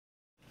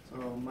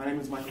My name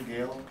is Michael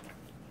Gayle,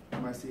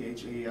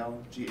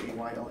 Michael-Gayle.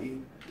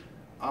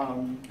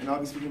 And I'll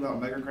be speaking about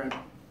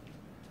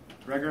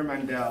Gregor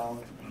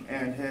Mendel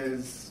and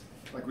his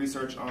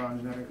research on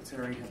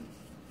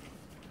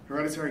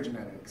hereditary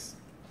genetics.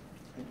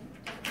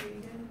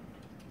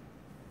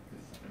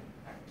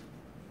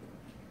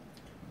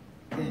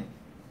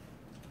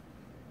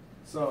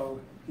 So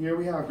here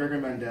we have Gregor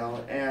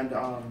Mendel, and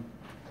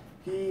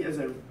he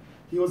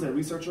was a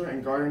researcher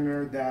and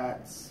gardener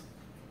that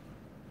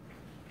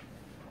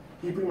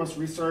he pretty much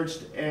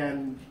researched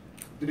and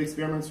did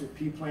experiments with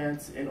pea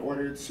plants in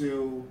order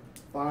to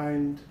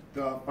find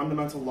the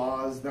fundamental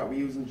laws that we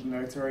use in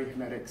hereditary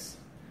genetics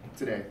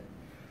today.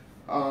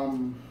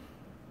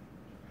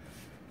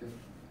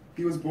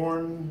 He was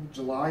born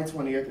July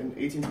 20th in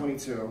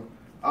 1822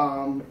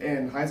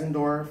 in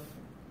Heisendorf,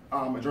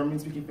 a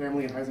German-speaking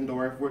family in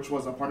Heisendorf, which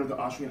was a part of the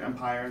Austrian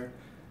Empire,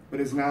 but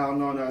is now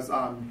known as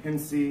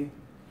Hinsi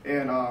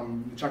in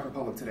the Czech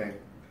Republic today.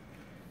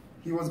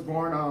 He was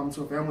born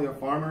to a family of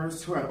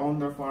farmers who had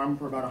owned their farm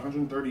for about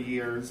 130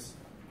 years,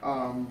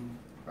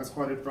 as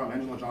quoted from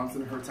Angela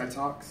Johnson in her TED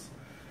Talks.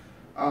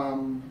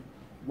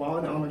 While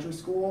in elementary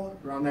school,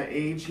 around that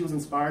age, he was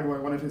inspired by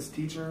one of his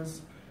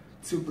teachers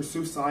to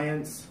pursue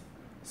science.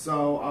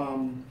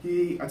 So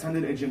he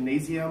attended a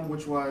gymnasium,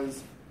 which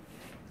was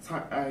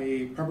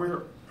a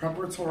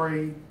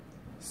preparatory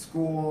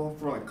school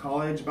for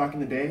college back in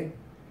the day.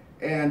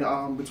 And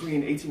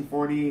between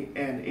 1840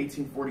 and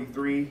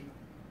 1843,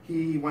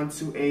 he went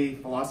to a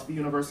philosophy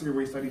university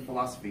where he studied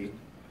philosophy.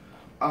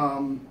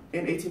 In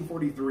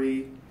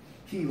 1843,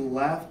 he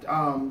left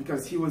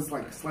because he was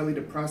slightly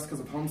depressed because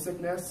of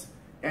homesickness,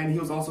 and he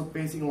was also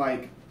facing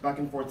back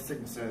and forth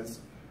sicknesses.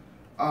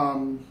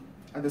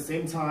 At the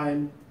same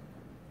time,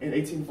 in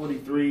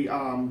 1843,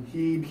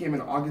 he became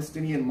an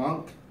Augustinian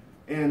monk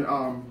in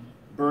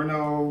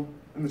Brno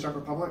in the Czech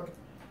Republic,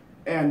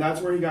 and that's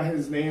where he got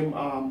his name,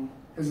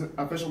 his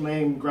official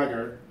name,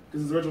 Gregor,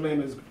 because his original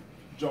name is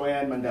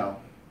Johann Mendel.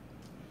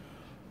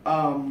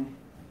 In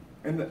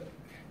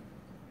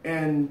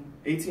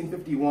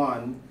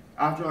 1851,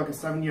 after a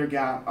 7-year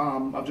gap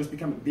of just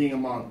being a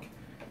monk,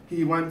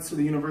 he went to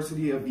the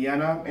University of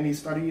Vienna and he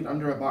studied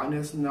under a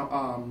botanist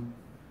known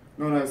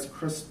as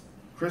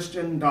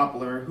Christian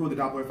Doppler, who the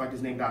Doppler effect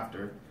is named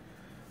after.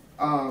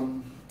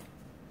 So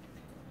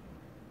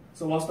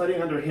while studying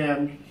under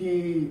him,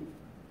 he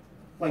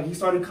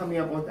started coming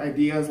up with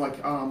ideas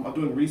of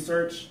doing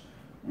research.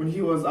 When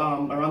he was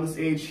around this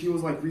age, he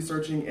was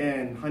researching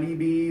in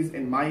honeybees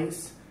and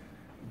mice,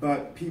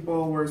 but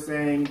people were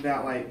saying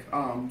that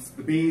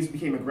the bees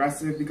became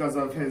aggressive because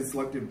of his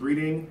selective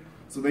breeding,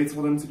 so they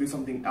told him to do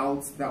something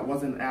else that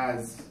wasn't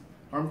as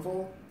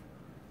harmful.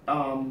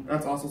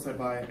 That's also said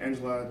by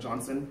Angela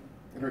Johnson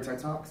in her TED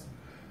Talks.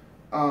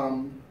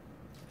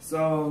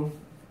 So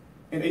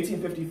in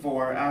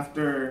 1854,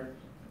 after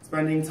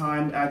spending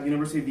time at the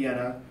University of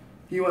Vienna,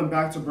 he went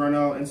back to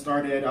Brno and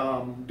started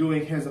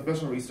doing his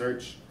official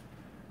research.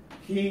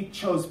 He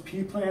chose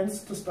pea plants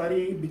to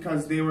study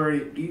because they were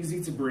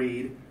easy to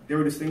breed, they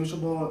were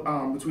distinguishable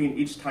between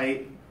each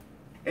type,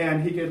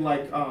 and he could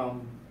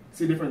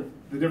see the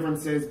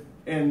differences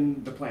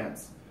in the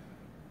plants.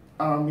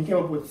 He came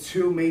up with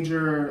 2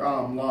 major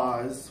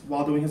laws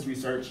while doing his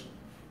research.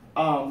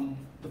 The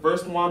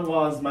first one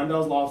was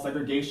Mendel's law of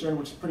segregation,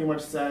 which pretty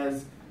much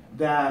says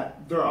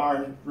that there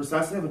are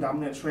recessive and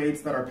dominant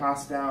traits that are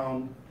passed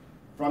down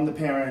from the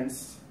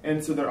parents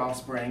into their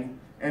offspring.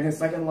 And his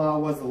second law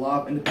was the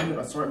law of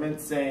independent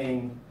assortment,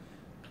 saying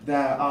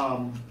that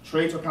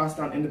traits are passed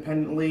down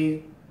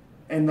independently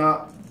and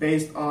not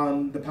based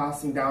on the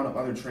passing down of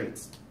other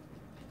traits.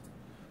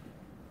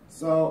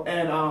 So,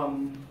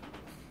 and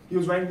he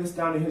was writing this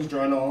down in his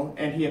journal,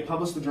 and he had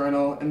published the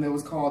journal, and it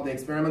was called The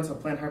Experiments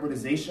of Plant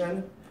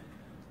Hybridization.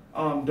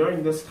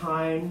 During this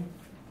time,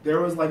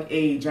 there was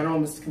a general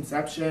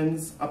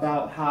misconceptions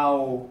about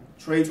how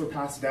traits were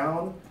passed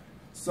down.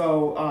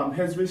 So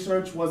his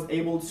research was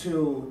able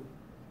to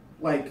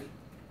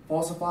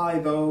falsify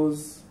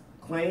those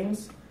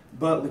claims,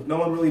 but no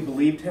one really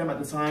believed him at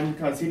the time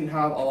because he didn't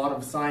have a lot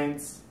of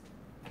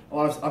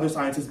other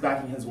scientists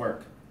backing his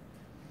work.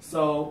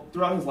 So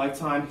throughout his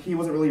lifetime, he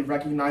wasn't really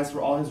recognized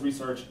for all his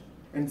research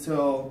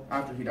until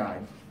after he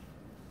died.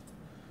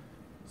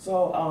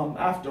 So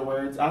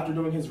afterwards, after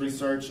doing his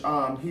research,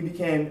 he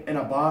became an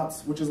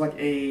abbat, which is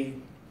a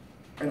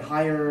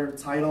higher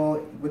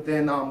title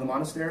within the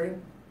monastery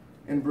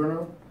in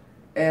Brno.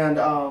 And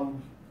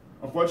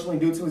unfortunately,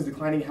 due to his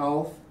declining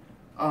health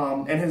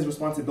and his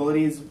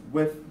responsibilities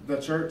with the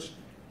church,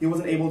 he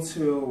wasn't able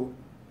to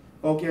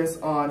focus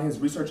on his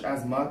research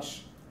as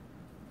much.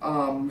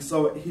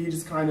 So he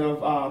just kind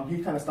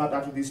of stopped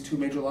after these 2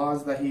 major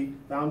laws that he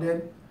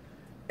founded.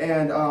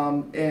 And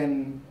on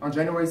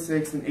January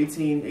 6th, in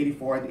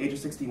 1884, at the age of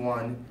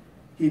 61,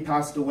 he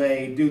passed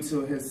away due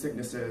to his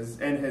sicknesses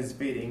and his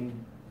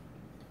fading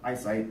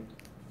eyesight.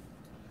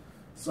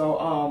 So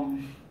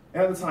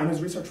at the time,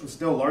 his research was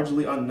still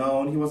largely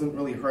unknown. He wasn't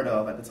really heard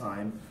of at the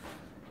time.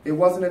 It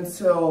wasn't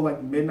until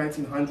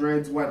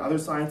mid-1900s when other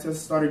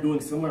scientists started doing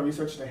similar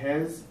research to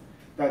his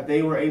that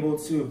they were able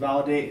to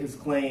validate his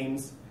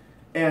claims,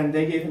 and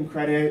they gave him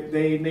credit.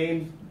 They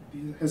named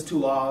his two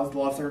laws, the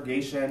law of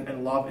segregation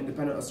and law of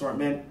independent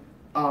assortment,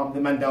 the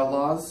Mendel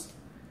laws.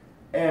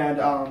 And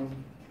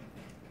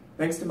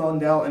thanks to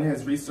Mendel and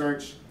his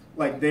research,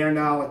 like they are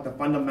now like the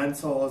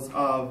fundamentals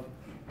of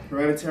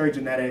hereditary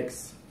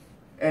genetics,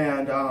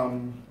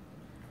 and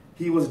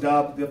he was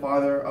dubbed the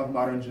father of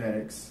modern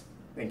genetics.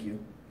 Thank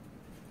you.